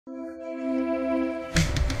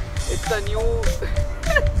It's a new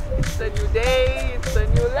it's a new day, it's a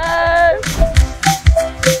new life.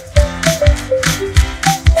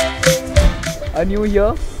 A new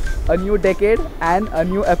year, a new decade and a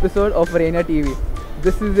new episode of Raynier TV.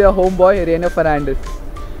 This is your homeboy Raynier Fernandez.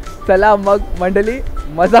 Chala mag mandali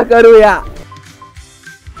maza karuya.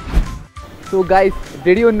 So guys,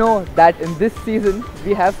 did you know that in this season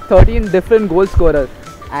we have 13 different goal scorers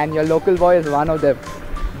and your local boy is one of them.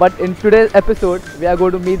 But in today's episode, we are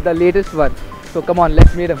going to meet the latest one. So come on,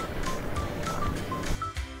 let's meet him.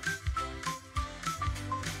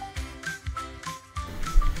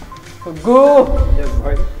 Sougou! Yes,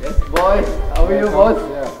 boy. Yes, boy. How are you, boss?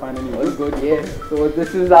 Yeah, fine and All you? good, yeah. So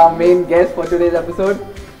this is our main guest for today's episode,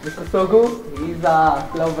 Mr. Sougou. He's a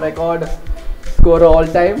club record scorer all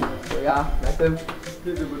time. So yeah, that's him.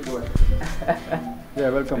 He's a good boy. Yeah,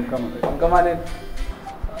 welcome. Come on. Come on in.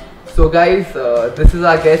 So guys, this is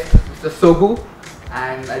our guest, Mr. Sougou,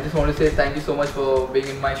 and I just want to say thank you so much for being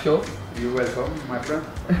in my show. You're welcome, my friend.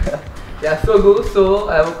 Yeah, Sougou, so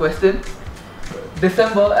I have a question.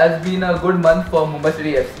 December has been a good month for Mumbai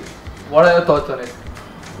City FC. What are your thoughts on it?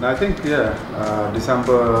 I think,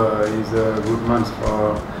 December is a good month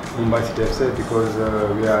for Mumbai City FC because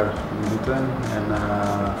we are in Britain and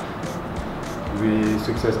we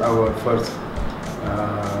success our first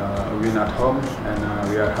win at home, and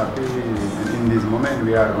we are happy, and in this moment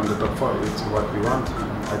we are on the top 4. It's what we want.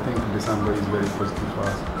 I think December is very positive for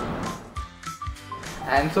us.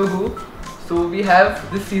 And Sougou, so we have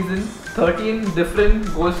this season 13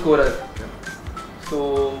 different goal scorers.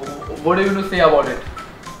 So what are you going to say about it?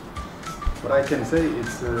 What I can say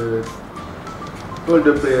is all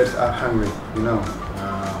the players are hungry, you know.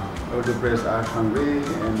 All the players are hungry,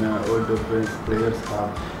 and all the players have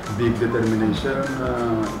big determination.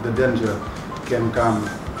 The danger can come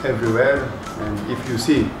everywhere, and if you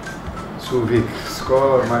see Sougou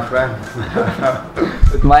score, my friend.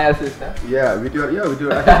 With my assist, huh? Yeah, with your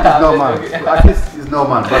assist is normal. Assist is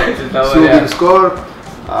normal, but normal, Sougou yeah. score,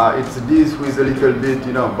 it's this who is a little bit,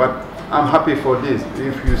 you know. But I'm happy for this.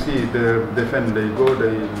 If you see the defend, they go,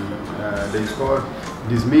 they score.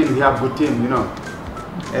 This means we have good team, you know.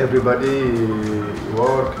 Everybody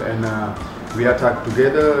work and we attack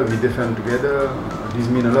together, we defend together. This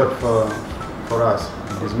means a lot for us.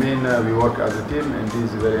 This means we work as a team, and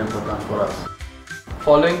this is very important for us.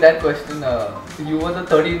 Following that question, you were the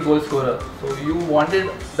 13th goal scorer. So you wanted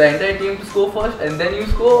the entire team to score first and then you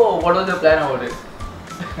score, or what was your plan about it?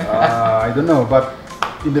 I don't know, but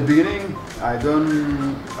in the beginning, I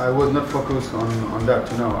was not focused on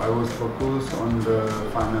that, you know. I was focused on the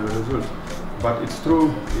final result. But it's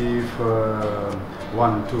true, if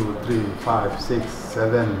 1, 2, 3, 5, 6,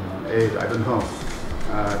 7, 8, I don't know,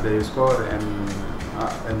 they score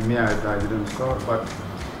and me, I didn't score, but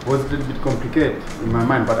it was a little bit complicated in my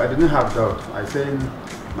mind, but I didn't have doubt. I said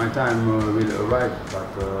my time will arrive, but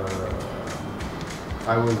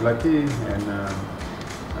I was lucky, and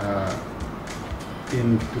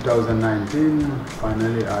in 2019,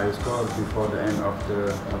 finally I scored before the end of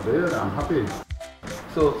the year. I'm happy.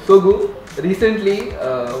 So Sougou, recently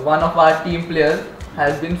one of our team players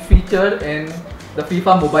has been featured in the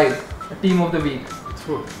FIFA Mobile Team of the Week. It's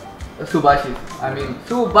true. Subhashis. I mean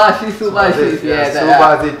Subhashis. Yeah,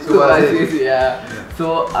 Subhashis. Yeah.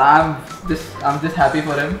 So I'm just happy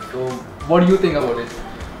for him. So what do you think about it?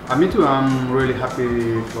 Me too. I'm really happy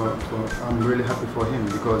for him,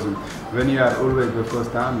 because when you are always the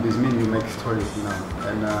first time, this means you make history, you know,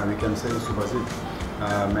 and we can say Subhashis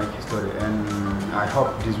make history, and I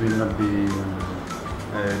hope this will not be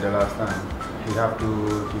the last time. He have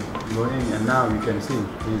to keep going, and now you can see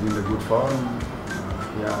he's in the good form.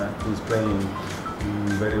 Yeah, he's playing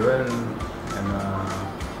very well, and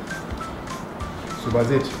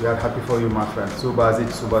Subhashis, we are happy for you, my friend.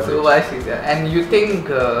 Subhashis. Yeah. And you think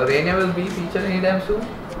Raynier will be featured anytime soon?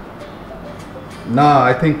 No,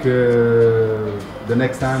 I think the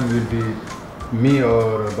next time will be me,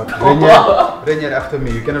 or but Raynier after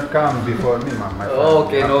me. You cannot come before me, my friend.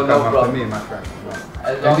 Okay, no problem. After me, my friend.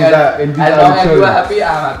 As long as you are happy,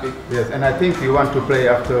 I'm happy. Yes, and I think you want to play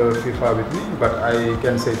after FIFA with me, but I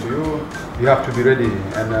can say to you, you have to be ready.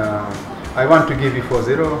 And I want to give you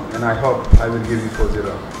 4-0, and I hope I will give you 4-0.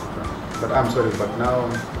 But I'm sorry, but now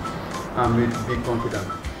I'm with big confidence.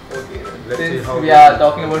 Okay. Let's see Since how we are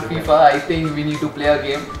talking about FIFA, I think we need to play a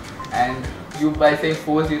game, and you by saying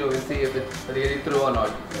 4-0, we'll see if it's really true or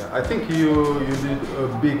not. Yeah, I think you did a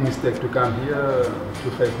big mistake to come here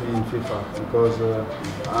to face me in FIFA, because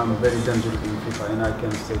I'm very dangerous in FIFA, and I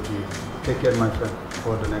can say to you, take care, my friend,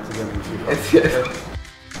 for the next game in FIFA. Yes.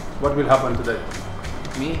 What will happen today?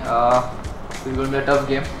 Me, it's going to be a tough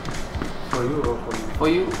game. For you or for you? For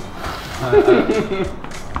you.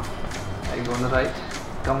 I go on the right.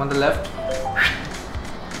 Come on the left.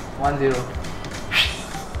 1-0.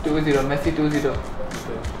 2-0. Messi 2-0.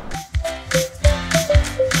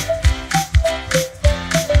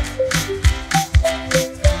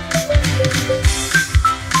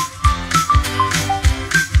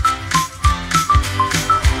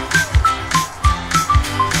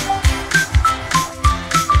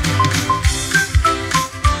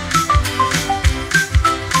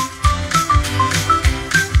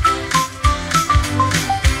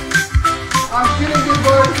 I'm killing this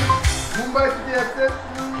boys. Mumbai City access.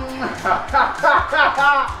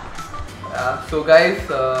 So guys,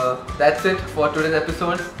 that's it for today's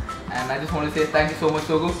episode, and I just want to say thank you so much,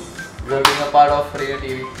 Sougou, for being a part of Raynier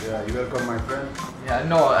TV. Yeah, you're welcome, my friend. Yeah,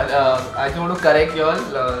 no, I just want to correct you all.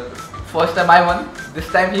 First time I won, this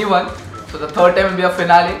time he won, so the third time will be a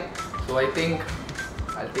finale. So I think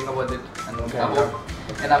I'll think about it, and Okay, I hope,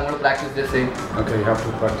 and I'm going to practice just saying. Okay, you have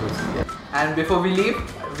to practice. And before we leave,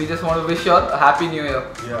 we just want to wish you all a happy New Year.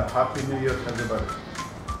 Yeah, Happy New Year, everybody.